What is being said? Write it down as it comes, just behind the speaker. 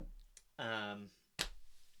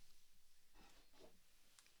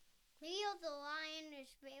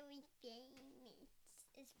very famous.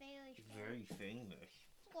 It's very famous. Very famous.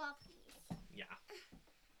 Floppies. Yeah.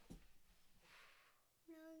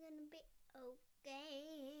 Now we're gonna be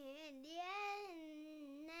okay. And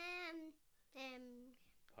then,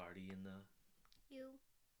 Party in the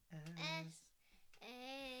U.S.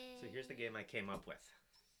 So here's the game I came up with.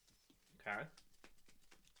 Okay?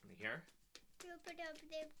 Let me hear.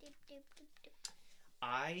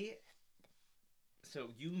 So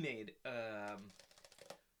you made, how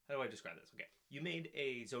do I describe this? Okay. You made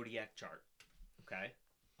a zodiac chart, okay,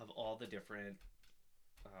 of all the different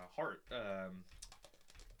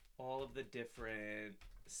all of the different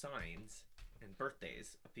signs and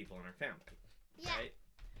birthdays of people in our family, right?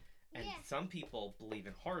 And some people believe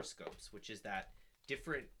in horoscopes, which is that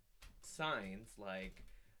different signs, like,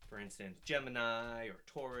 for instance, Gemini or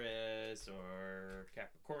Taurus or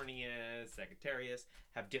Capricornus, Sagittarius,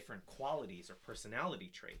 have different qualities or personality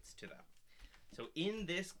traits to them. So in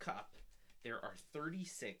this cup, there are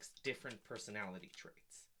 36 different personality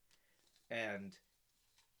traits. And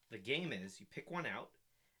the game is you pick one out,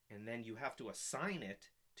 and then you have to assign it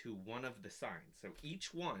to one of the signs. So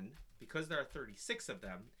each one, because there are 36 of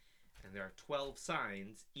them, and there are 12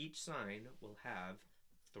 signs, each sign will have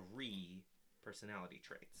 3 personality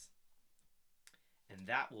traits. And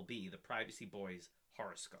that will be the Privacy Boys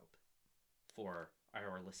horoscope for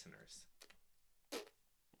our listeners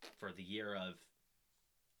for the year of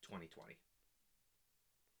 2020.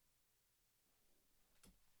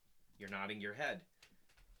 You're nodding your head.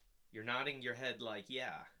 You're nodding your head like,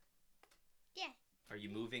 yeah. Yeah. Are you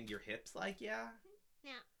moving your hips like, yeah?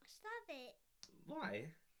 No, stop it. Why?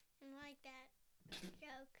 I don't like that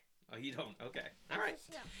joke. Oh, you don't? Okay. All right. Let's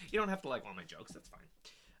go. You don't have to like all my jokes. That's fine.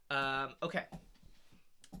 Okay.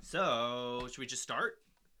 So, should we just start?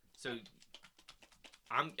 So,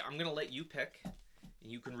 I'm going to let you pick.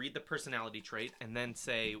 You can read the personality trait and then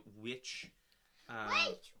say which...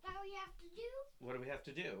 Wait! What do we have to do? What do we have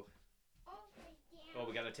to do? Oh,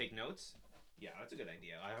 we got to take notes? Yeah, that's a good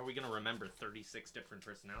idea. How are we going to remember 36 different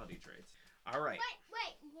personality traits? All right.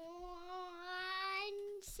 Wait. 1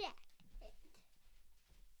 second.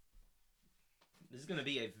 This is going to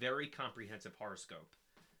be a very comprehensive horoscope.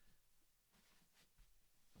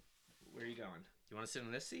 Where are you going? Do you want to sit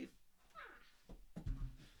in this seat?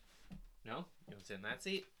 No? You want to sit in that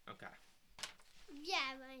seat? Okay. Yeah,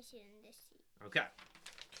 I want to sit in this seat. Okay.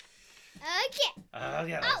 Okay.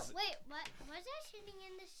 Yeah. Oh, wait. What? Was I sitting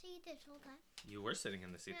in the seat this whole time? You were sitting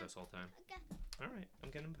in the seat this whole time. Okay. All right.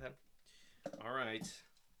 I'm getting a pen. All right.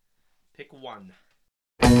 Pick one.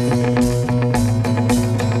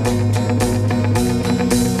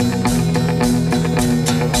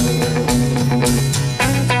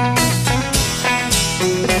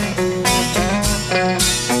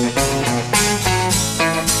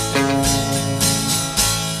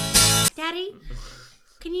 Daddy,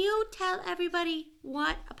 can you tell everybody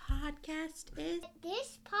what a podcast is?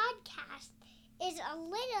 This podcast is a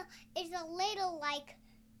little like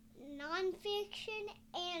non-fiction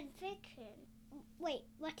and fiction. Wait,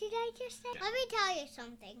 what did I just say? Let me tell you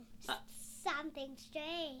something. Something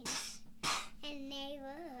strange in the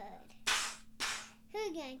neighborhood.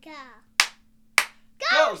 Who gonna call?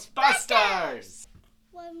 Ghostbusters!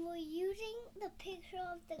 When we're using the picture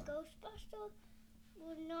of the Ghostbuster,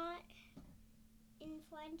 we're not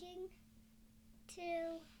infringing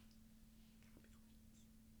to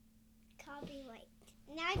copyright.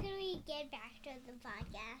 Now can we get back to the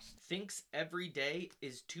podcast? Thinks every day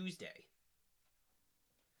is Tuesday.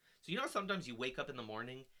 So you know sometimes you wake up in the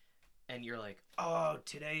morning and you're like, oh,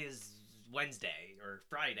 today is Wednesday or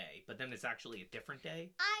Friday, but then it's actually a different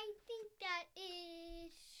day? I think that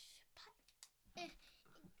is... It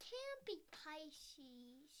can't be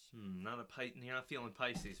Pisces. You're not feeling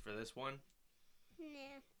Pisces for this one?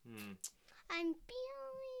 Nah. I'm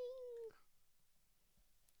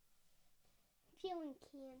feeling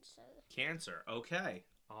Cancer. Cancer. Okay.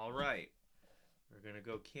 All right. We're going to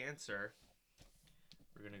go Cancer.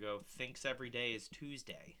 We're going to go thinks every day is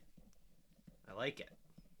Tuesday. I like it.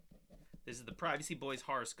 This is the Privacy Boys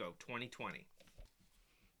Horoscope 2020.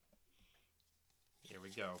 Here we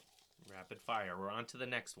go. Rapid fire. We're on to the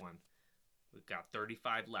next one. We've got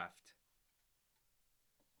 35 left.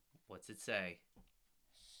 What's it say?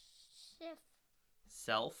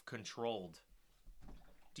 Self-controlled.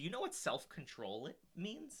 Do you know what self-control it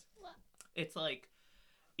means? What? It's like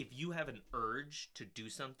if you have an urge to do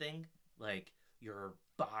something, like your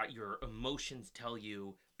emotions tell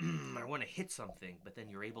you, I want to hit something, but then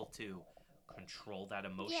you're able to control that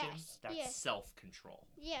emotion. Yes, That's yes. self-control.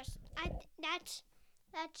 Yes, that's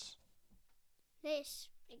this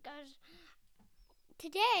because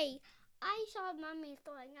today I saw Mommy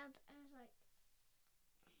throwing up. I was like,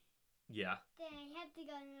 Yeah. then I had to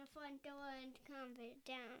go to the front door and calm it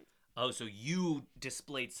down. Oh, so you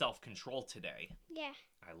displayed self-control today. Yeah.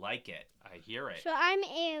 I like it. I hear it. So I'm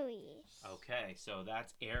Aries. Okay, so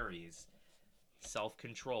that's Aries.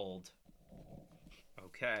 Self-controlled.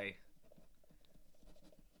 Okay.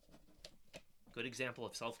 Good example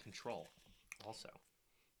of self-control also.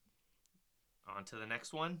 On to the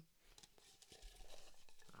next one.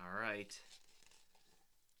 All right.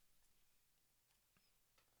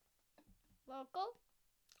 Local?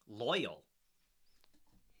 Loyal.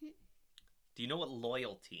 Do you know what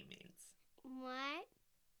loyalty means? What?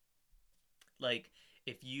 Like,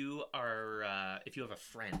 if you have a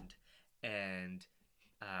friend and,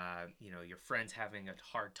 your friend's having a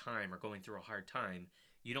hard time or going through a hard time,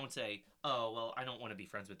 you don't say, oh, well, I don't want to be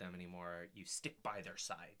friends with them anymore. You stick by their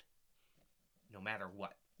side. No matter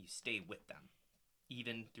what, you stay with them,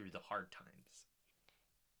 even through the hard times.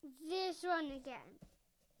 This one again.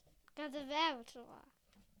 Because of Ezra.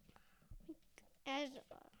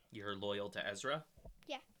 You're loyal to Ezra?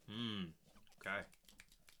 Yeah. Okay.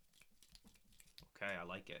 Okay, I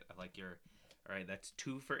like it. I like your... All right, that's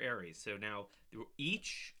 2 for Aries. So now,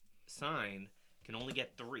 each sign can only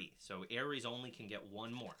get 3. So Aries only can get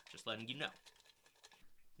 1 more. Just letting you know.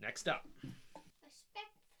 Next up.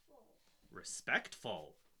 Respectful.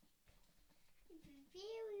 Respectful.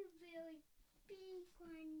 Very, very big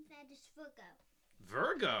one that is Virgo.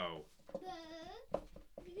 Virgo. Virgo.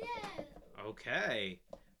 Okay.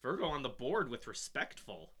 Virgo on the board with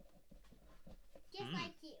respectful. Just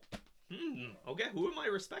like you. Okay, who am I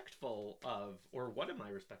respectful of? Or what am I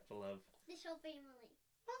respectful of? This whole family.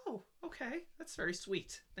 Oh, okay. That's very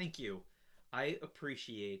sweet. Thank you. I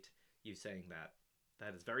appreciate you saying that.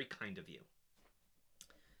 That is very kind of you.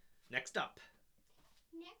 Next up.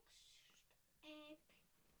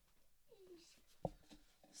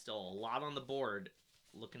 Still a lot on the board.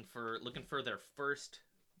 Looking for their first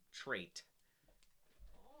trait.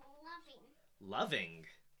 Loving.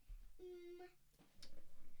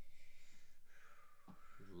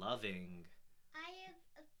 Loving. I have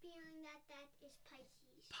a feeling that is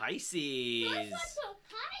Pisces. Pisces.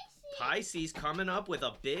 Pisces coming up with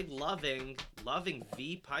a big loving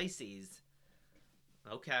V Pisces.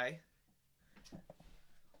 Okay.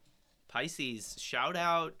 Pisces, shout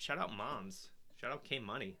out moms. Shout out K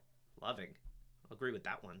Money. Loving. I'll agree with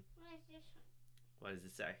that one. What is this one? What does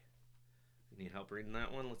it say? You need help reading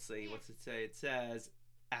that one? Let's see. What's it say? It says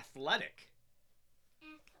athletic.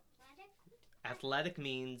 Athletic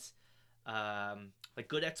means like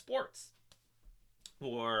good at sports.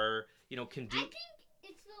 Or, can do... I think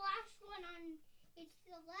it's the last one on... It's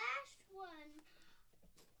the last one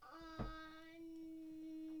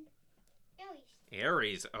on...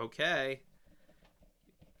 Aries, okay.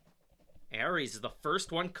 Aries is the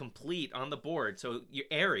first one complete on the board. So,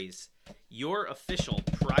 Aries, your official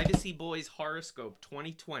Privacy Boys Horoscope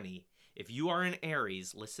 2020. If you are an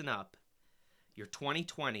Aries, listen up. Your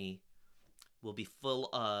 2020 will be full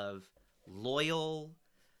of loyal,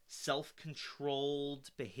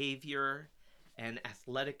 self-controlled behavior and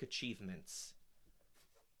athletic achievements.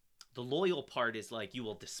 The loyal part is like you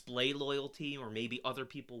will display loyalty, or maybe other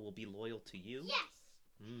people will be loyal to you. Yes.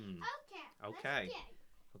 Okay.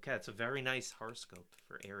 Okay, it's a very nice horoscope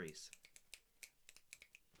for Aries.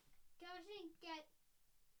 Doesn't get...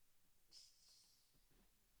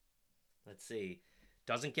 Let's see.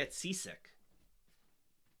 Doesn't get seasick.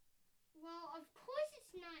 Well, of course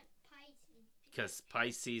it's not Pisces. Because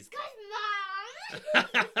Pisces... Because Mom!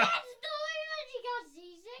 That's the way when she got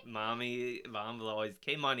seasick. Mom will always...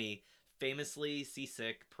 K-Money, famously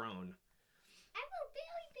seasick prone. I have a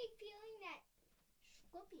very big feeling that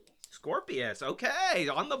Scorpius, okay,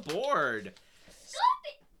 on the board.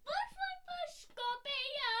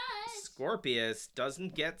 Scorpius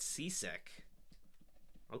doesn't get seasick.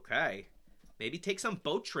 Okay. Maybe take some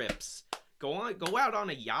boat trips. Go out on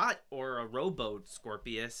a yacht or a rowboat,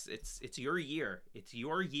 Scorpius. It's your year. It's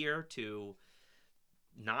your year to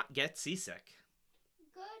not get seasick.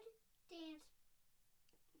 Good dance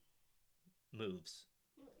moves.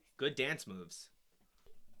 Good dance moves.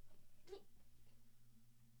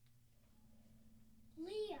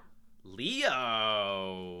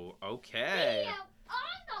 Leo. Okay.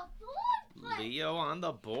 Leo on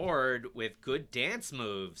the board with good dance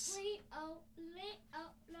moves.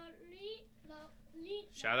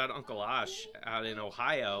 Shout out Uncle Ash out in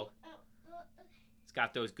Ohio. He's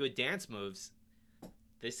got those good dance moves.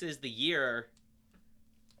 This is the year,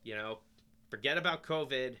 forget about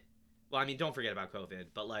COVID. Well, I mean, don't forget about COVID,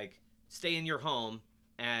 but stay in your home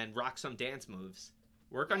and rock some dance moves.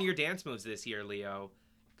 Work on your dance moves this year, Leo,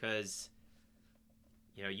 because,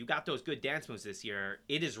 you know, you got those good dance moves this year.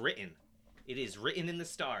 It is written. It is written in the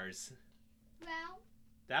stars. Well,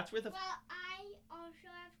 that's where the... Well, I also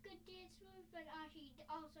have good dance moves, but Ashi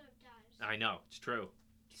also does. I know. It's true.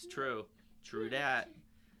 It's true. True that.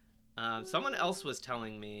 Someone else was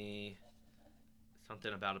telling me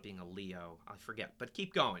something about it being a Leo. I forget. But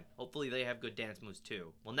keep going. Hopefully they have good dance moves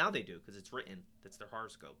too. Well, now they do because it's written. That's their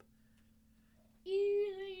horoscope.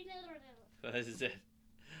 What is it?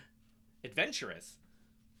 Adventurous.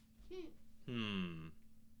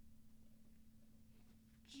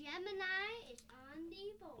 Gemini is on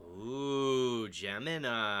the board. Ooh,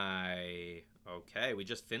 Gemini. Okay, we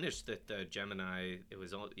just finished the Gemini. It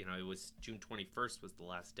was all, you know, it was June 21st was the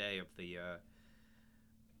last day of the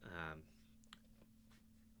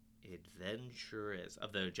adventurous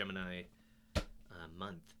of the Gemini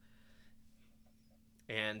month.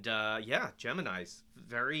 And yeah, Gemini's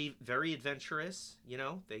very, very adventurous. You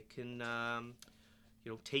know, they can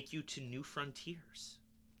you know, take you to new frontiers.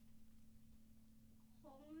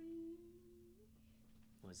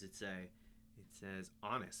 What does it say? It says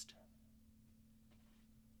honest.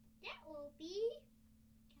 That will be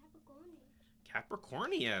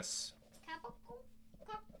Capricornius. Capricorn.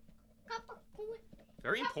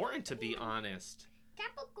 Very important to be honest.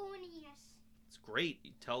 Capricornius. It's great.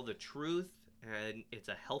 You tell the truth, and it's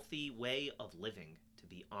a healthy way of living to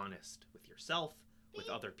be honest with yourself, with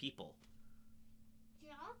other people.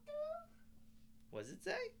 What does it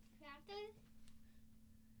say?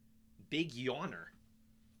 Big yawner.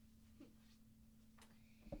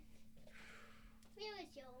 Where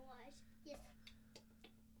is yours? Yes.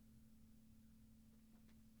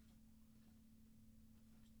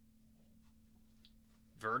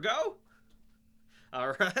 Virgo?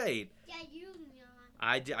 All right. Yeah, you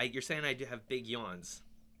yawn. You're saying I do have big yawns.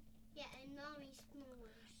 Yeah, and mommy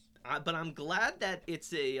snores. But I'm glad that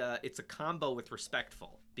it's a combo with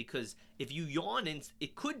respectful, because if you yawn,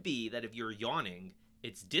 it could be that if you're yawning,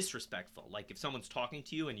 it's disrespectful. Like if someone's talking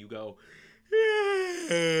to you and you go,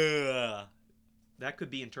 yeah, that could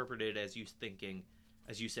be interpreted as you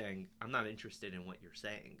saying, I'm not interested in what you're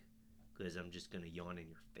saying, because I'm just gonna yawn in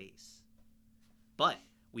your face. But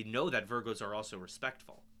we know that Virgos are also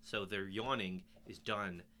respectful, so their yawning is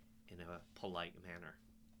done in a polite manner.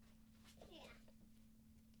 Yeah.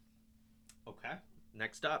 Okay,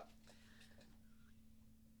 next up.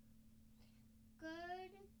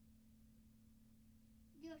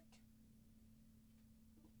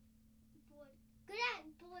 Good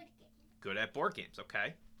at board games. Good at board games,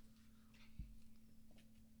 okay.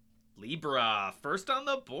 Libra, first on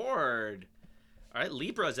the board. All right,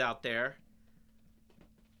 Libra's out there.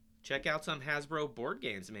 Check out some Hasbro board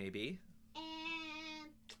games, maybe.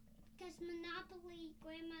 And because Monopoly,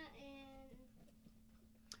 Grandma.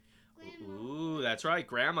 Ooh, that's right,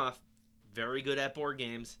 Grandma. Very good at board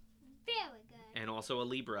games. Very good. And also a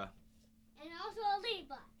Libra. And also a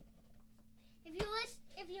Libra.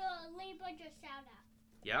 If you're a Libra, just shout out.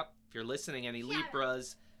 Yep. If you're listening, any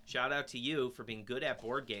Libras, shout out to you for being good at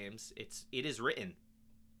board games. It is written.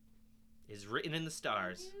 It is written in the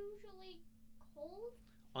stars. Unusually cold?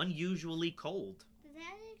 Unusually cold. Does that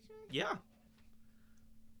actually? Yeah.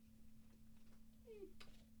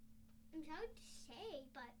 It's hard to say,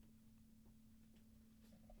 but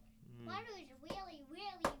water is really,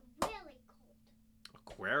 really, really cold.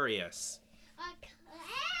 Aquarius. Aquarius!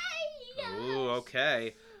 Ooh,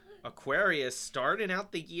 okay. Aquarius starting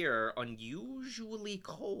out the year unusually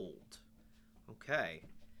cold. Okay.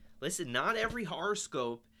 Listen, not every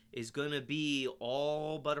horoscope is going to be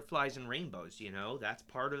all butterflies and rainbows, you know? That's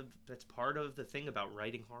part of the thing about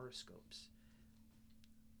writing horoscopes.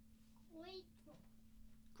 Grateful.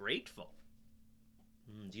 Grateful.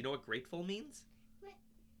 Do you know what grateful means?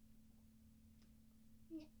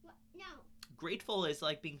 No. Grateful is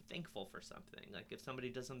like being thankful for something. Like if somebody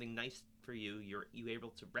does something nice for you, you're able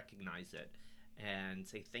to recognize it and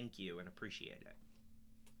say thank you and appreciate it.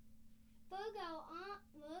 Virgo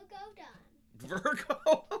done. Virgo?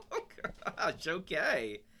 Oh gosh,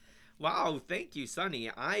 okay. Wow, thank you,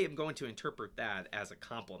 Sunny. I am going to interpret that as a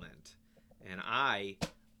compliment. And I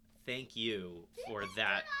thank you for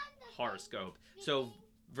that horoscope. So,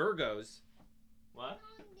 Virgos... What?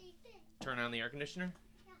 Turn on the air conditioner?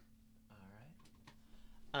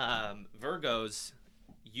 Virgos,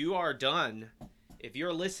 you are done. If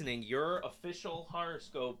you're listening, your official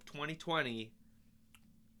horoscope 2020,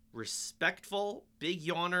 respectful, big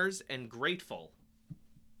yawners, and grateful.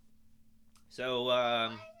 So,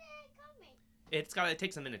 it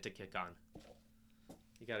takes a minute to kick on.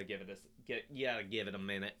 You gotta give it a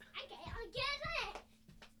minute. I get it.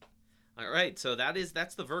 All All right, so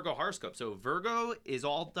that's the Virgo horoscope. So Virgo is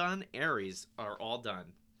all done. Aries are all done.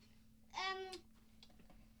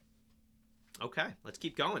 Okay, let's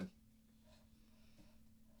keep going.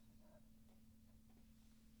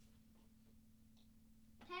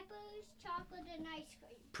 Peppers, chocolate, and ice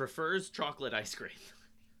cream. Prefers chocolate ice cream.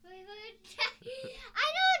 I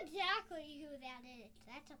know exactly who that is.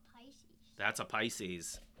 That's a Pisces. That's a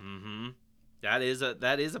Pisces. Mm-hmm. That is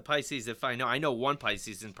a Pisces. If I know one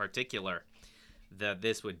Pisces in particular that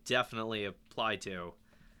this would definitely apply to.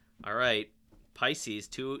 All right, Pisces,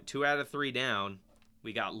 two out of 3 down.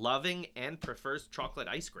 We got loving and prefers chocolate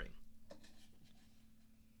ice cream.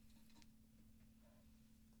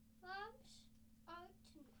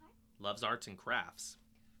 Loves arts and crafts.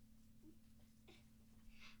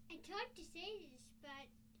 It's hard to say this, but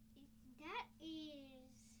that is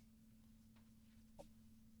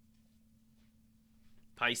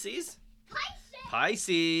Pisces? Pisces.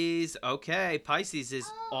 Pisces. Okay, Pisces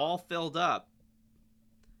is all filled up.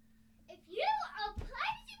 If you are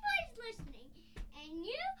Pisces boys listening, and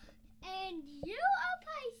you are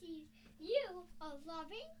Pisces, you are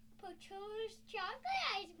loving, prefers chocolate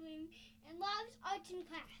ice cream, and loves arts and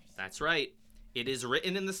crafts. That's right. It is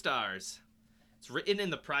written in the stars. It's written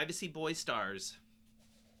in the Privacy Boy stars.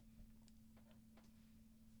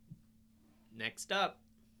 Next up.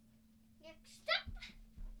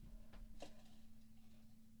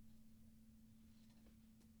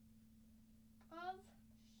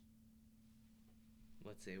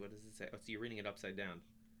 Let's see, what does it say? Oh, so you're reading it upside down.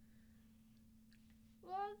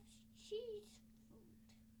 Loves cheese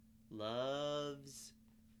food. Loves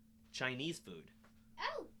Chinese food.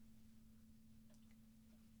 Oh.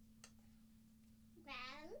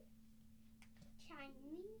 Well,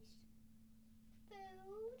 Chinese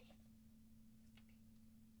food.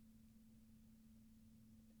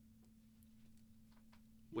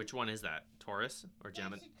 Which one is that? Taurus or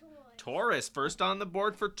Gemini? That's a Taurus. Taurus, first on the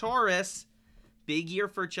board for Taurus. Big year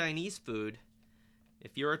for Chinese food.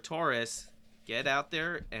 If you're a Taurus, get out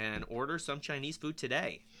there and order some Chinese food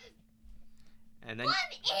today. And then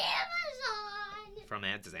From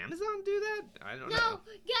Amazon. does Amazon do that? I don't know. No,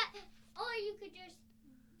 yeah, or you could just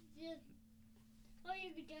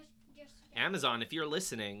Amazon, if you're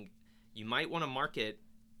listening, you might want to market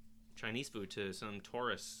Chinese food to some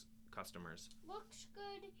Taurus customers. Looks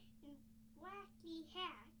good in wacky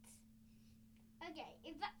hats. Okay,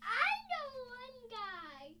 if I know one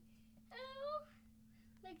guy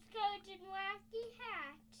who looks good in wacky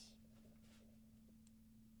hats,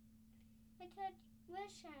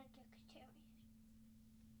 where's Secretariat?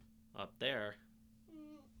 Up there.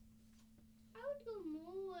 I would go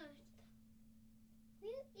more with.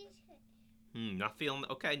 Where is it? Not feeling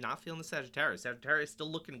the Sagittarius. Sagittarius still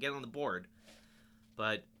looking to get on the board.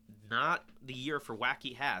 But not the year for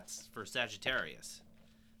wacky hats for Sagittarius.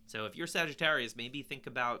 So if you're Sagittarius, maybe think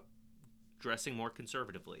about dressing more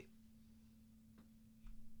conservatively.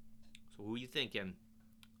 So who are you thinking?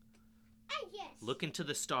 Yes. Look into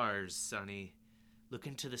the stars, Sonny. Look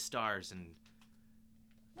into the stars and...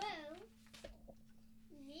 Well,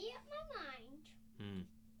 me up my mind.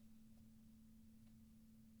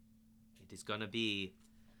 It is gonna be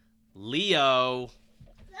Leo.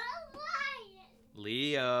 The lion.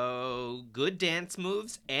 Leo. Good dance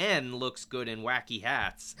moves and looks good in wacky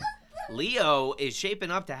hats. Leo is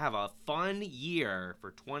shaping up to have a fun year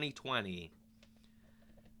for 2020.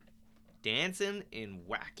 Dancing in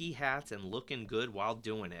wacky hats and looking good while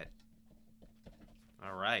doing it.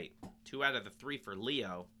 All right. 2 out of the 3 for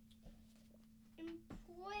Leo.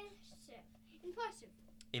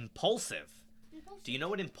 Impulsive. Do you know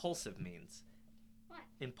what impulsive means? What?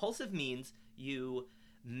 Impulsive means you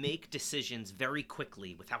make decisions very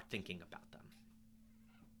quickly without thinking about them.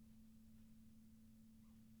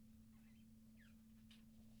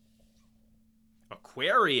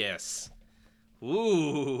 Aquarius.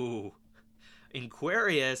 Ooh.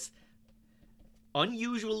 Aquarius,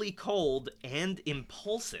 unusually cold and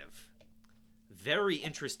impulsive. Very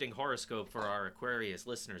interesting horoscope for our Aquarius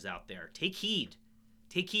listeners out there. Take heed.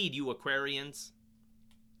 Take heed, you Aquarians.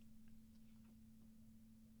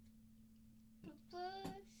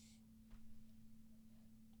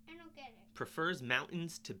 I don't get it. Prefers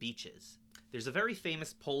mountains to beaches. There's a very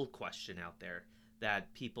famous poll question out there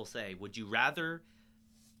that people say, would you rather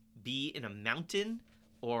be in a mountain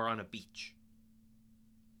or on a beach?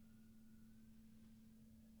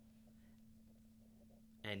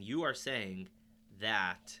 And you are saying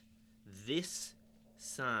that this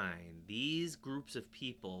sign, these groups of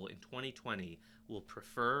people in 2020 will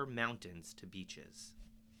prefer mountains to beaches.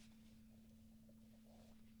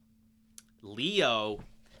 Leo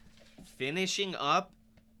finishing up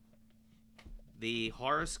the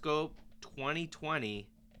horoscope 2020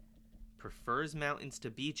 prefers mountains to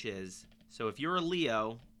beaches. So if you're a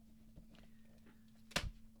Leo,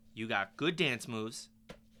 you got good dance moves,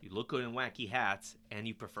 you look good in wacky hats, and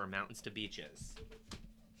you prefer mountains to beaches.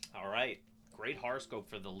 All right. Great horoscope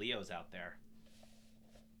for the Leos out there.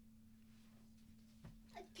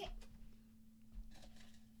 Okay.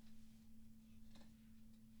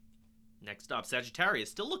 Next up, Sagittarius,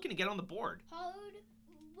 still looking to get on the board.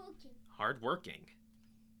 Hard working.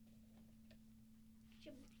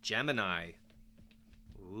 Gemini.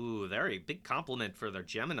 Ooh, very big compliment for the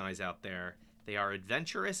Geminis out there. They are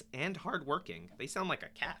adventurous and hardworking. They sound like a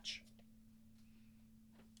catch.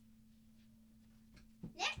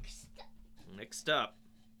 Next up.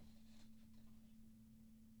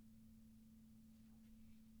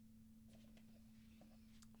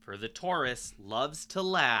 For the Taurus, loves to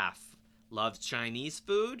laugh. Loves Chinese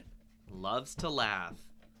food, loves to laugh.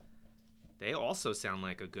 They also sound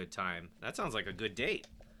like a good time. That sounds like a good date.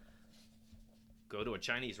 Go to a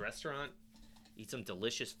Chinese restaurant, eat some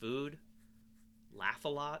delicious food, laugh a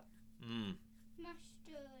lot.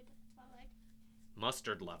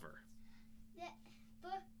 Mustard lover.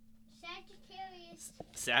 Sagittarius.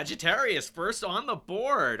 Sagittarius, first on the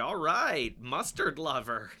board. All right, mustard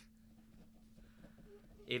lover.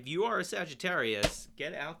 If you are a Sagittarius,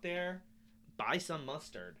 get out there, buy some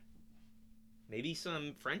mustard. Maybe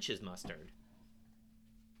some French's mustard.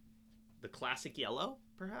 The classic yellow,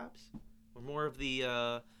 perhaps? Or more of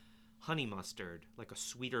the honey mustard, like a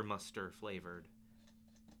sweeter mustard flavored.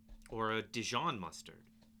 Or a Dijon mustard.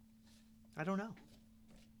 I don't know.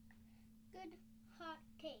 Good hot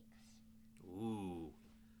takes. Ooh.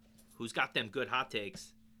 Who's got them good hot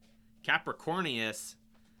takes? Capricornius.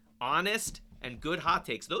 Honest and good hot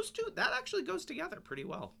takes. Those two, that actually goes together pretty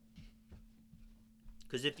well.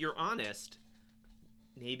 Because if you're honest,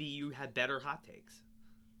 maybe you had better hot takes.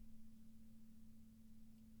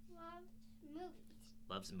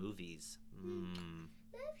 Loves movies.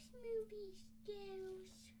 Loves movies,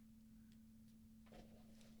 girls.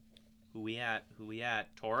 Who we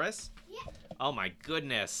at? Taurus? Yeah. Oh my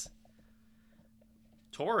goodness.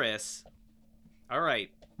 Taurus. All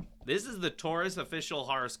right. This is the Taurus official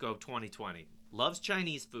horoscope 2020. Loves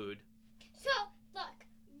Chinese food. So, look,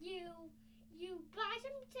 you buy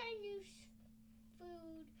some Chinese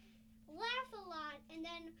food, laugh a lot, and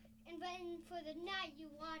then for the night you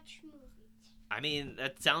watch movies. I mean,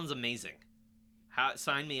 that sounds amazing.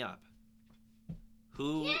 Sign me up.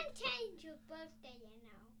 Who? You can't change your birthday,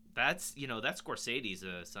 That's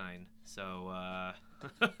Scorsese's sign. So,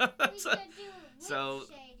 We could do so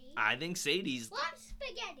Sadie. I think Sadie's Loves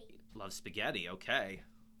spaghetti. loves spaghetti. Okay.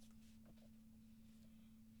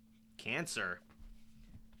 Cancer.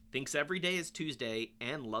 Thinks every day is Tuesday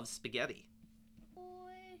and loves spaghetti. Boy.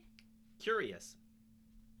 Curious.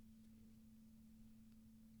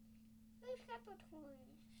 Where's Capricorn?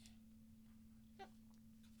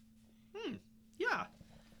 Yeah.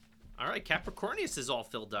 All right, Capricornius is all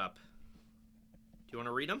filled up. Do you want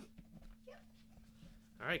to read them? Yep.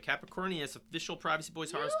 All right, Capricornius, official Privacy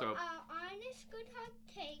Boys horoscope. Honest, good hot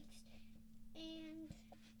takes, and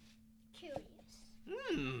curious.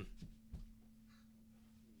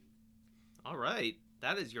 All right,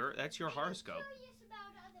 that's your horoscope. Curious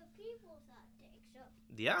about other people's hot takes, so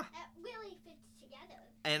Yeah. that really fits together.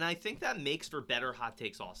 And I think that makes for better hot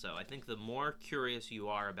takes also. I think the more curious you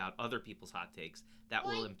are about other people's hot takes, that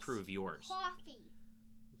will improve yours. Coffee.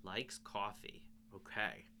 Likes coffee.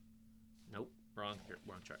 Okay. Nope. Wrong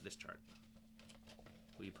chart. This chart.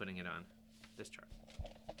 Who are you putting it on? This chart.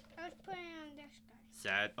 I was putting it on this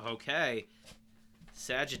guy. Okay.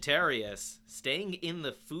 Sagittarius. Staying in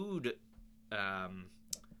the food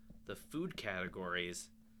categories.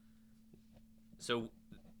 So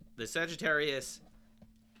the Sagittarius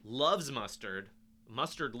loves mustard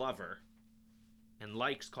lover, and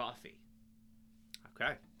likes coffee.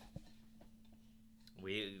 Okay.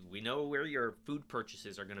 We know where your food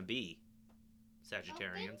purchases are going to be,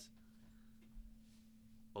 Sagittarians.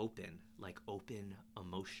 Open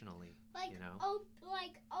emotionally, Like, you know.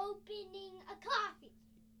 like opening a coffee.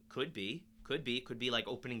 Could be like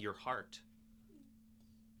opening your heart.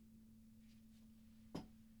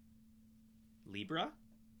 Libra?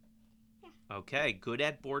 Yeah. Okay, good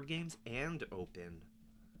at board games and open.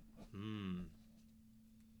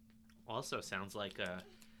 Also sounds like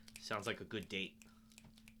a good date.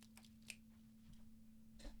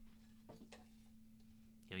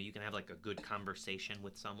 You know, you can have like a good conversation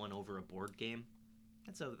with someone over a board game.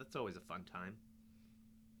 That's always a fun time.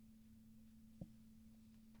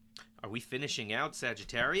 Are we finishing out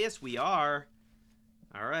Sagittarius? We are.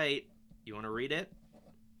 All right. You want to read it?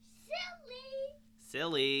 Silly.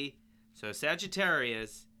 Silly. So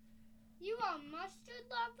Sagittarius. You are mustard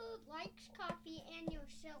lover, likes coffee, and you're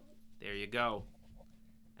silly. There you go.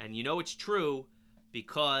 And you know it's true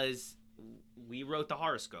because we wrote the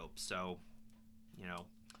horoscope, so, you know.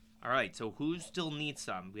 All right, so who still needs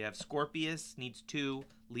some? We have Scorpius needs 2,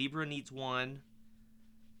 Libra needs 1,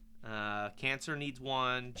 Cancer needs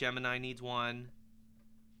 1, Gemini needs 1,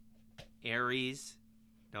 Aries.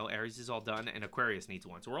 No, Aries is all done, and Aquarius needs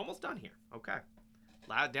 1. So we're almost done here. Okay.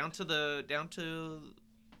 Down to the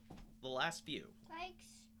last few.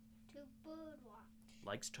 Likes to birdwatch.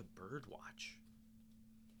 Likes to birdwatch.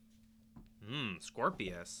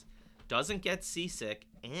 Scorpius doesn't get seasick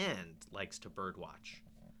and likes to birdwatch.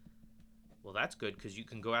 Well, that's good because you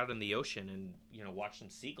can go out in the ocean and, you know, watch some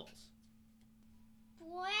seagulls.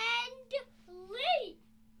 Friendly.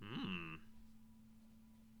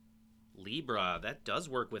 Libra, that does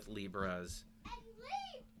work with Libras. And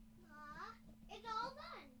Libra is all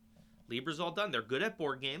done. Libra's all done. They're good at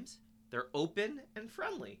board games. They're open and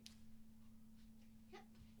friendly. Yep.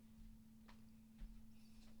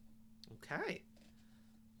 Okay.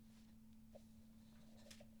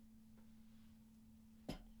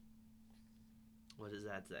 What does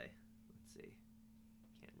that say? Let's see.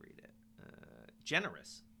 Can't read it.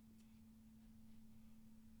 Generous.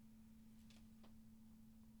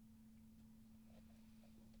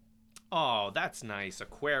 Oh, that's nice.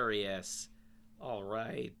 Aquarius. All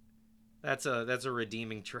right. That's a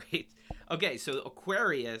redeeming trait. Okay, so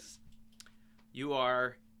Aquarius, you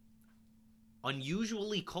are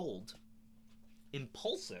unusually cold,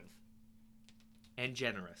 impulsive, and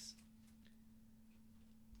generous.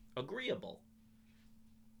 Agreeable.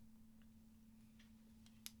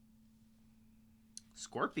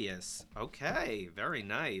 Scorpius. Okay, very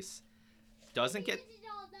nice. Doesn't get... This is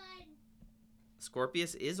all done.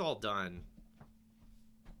 Scorpius is all done.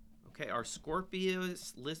 Okay, our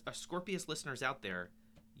Scorpius listeners out there,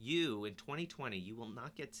 you in 2020, you will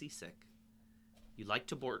not get seasick. You like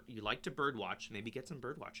to bird watch, maybe get some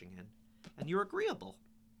bird watching in, and you're agreeable.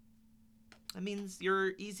 That means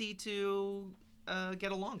you're easy to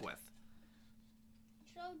get along with.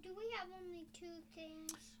 So, do we have only 2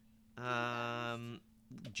 things?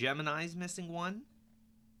 Gemini's missing 1,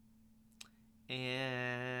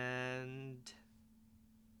 and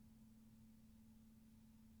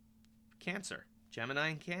Cancer. Gemini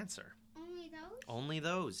and Cancer. Only those? Only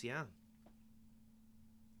those, yeah.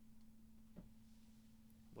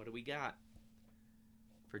 What do we got?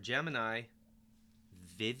 For Gemini,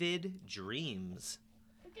 vivid dreams.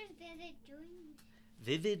 What does vivid dreams?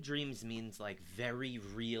 Vivid dreams means like very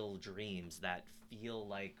real dreams that feel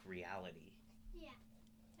like reality. Yeah.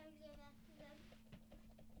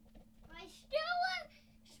 I still,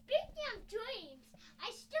 speaking of dreams,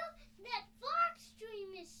 that fox dream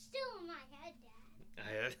is still in my head,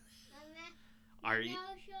 Dad. Are you?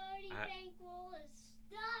 Shorty Bankroll is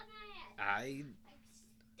still in my head. It's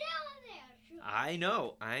still in there. I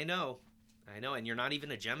know, and you're not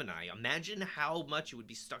even a Gemini. Imagine how much it would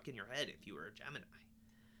be stuck in your head if you were a Gemini.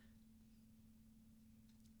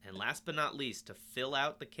 And last but not least, to fill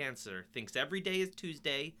out the Cancer, thinks every day is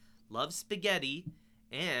Tuesday, loves spaghetti,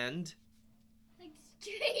 and... Hugs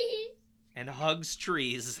trees. And hugs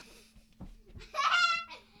trees. That's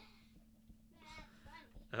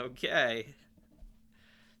funny. Okay.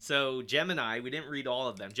 So, Gemini, we didn't read all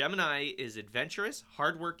of them. Gemini is adventurous,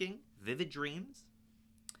 hardworking, vivid dreams.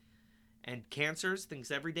 And Cancers thinks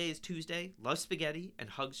every day is Tuesday, loves spaghetti, and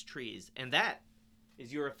hugs trees. And that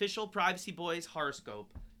is your official Privacy Boys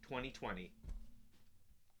horoscope 2020.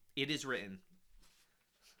 It is written.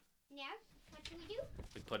 Now, what do we do?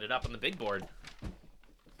 We put it up on the big board.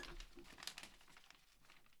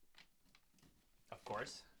 Of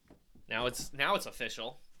course. Now it's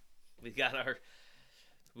official. We got our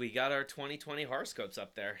 2020 horoscopes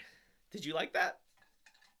up there. Did you like that?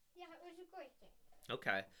 Yeah, it was a great thing.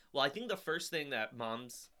 Okay. Well, I think the first thing that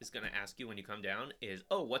Moms is going to ask you when you come down is,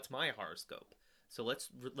 "Oh, what's my horoscope?" So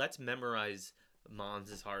let's memorize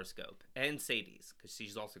Moms' horoscope and Sadie's, because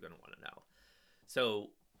she's also going to want to know. So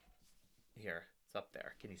here, it's up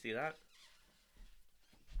there. Can you see that?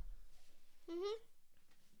 Mhm.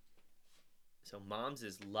 So Moms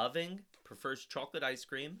is loving, prefers chocolate ice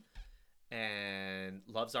cream, and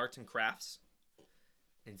loves arts and crafts.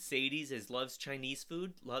 And Sadie's is loves Chinese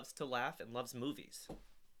food, loves to laugh, and loves movies.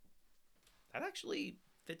 That actually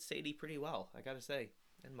fits Sadie pretty well, I gotta say.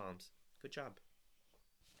 And Moms. Good job.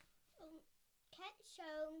 Okay,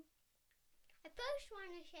 so I first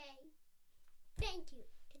want to say thank you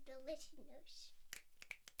to the listeners.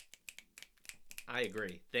 I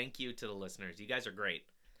agree. Thank you to the listeners. You guys are great.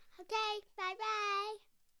 Okay, bye-bye.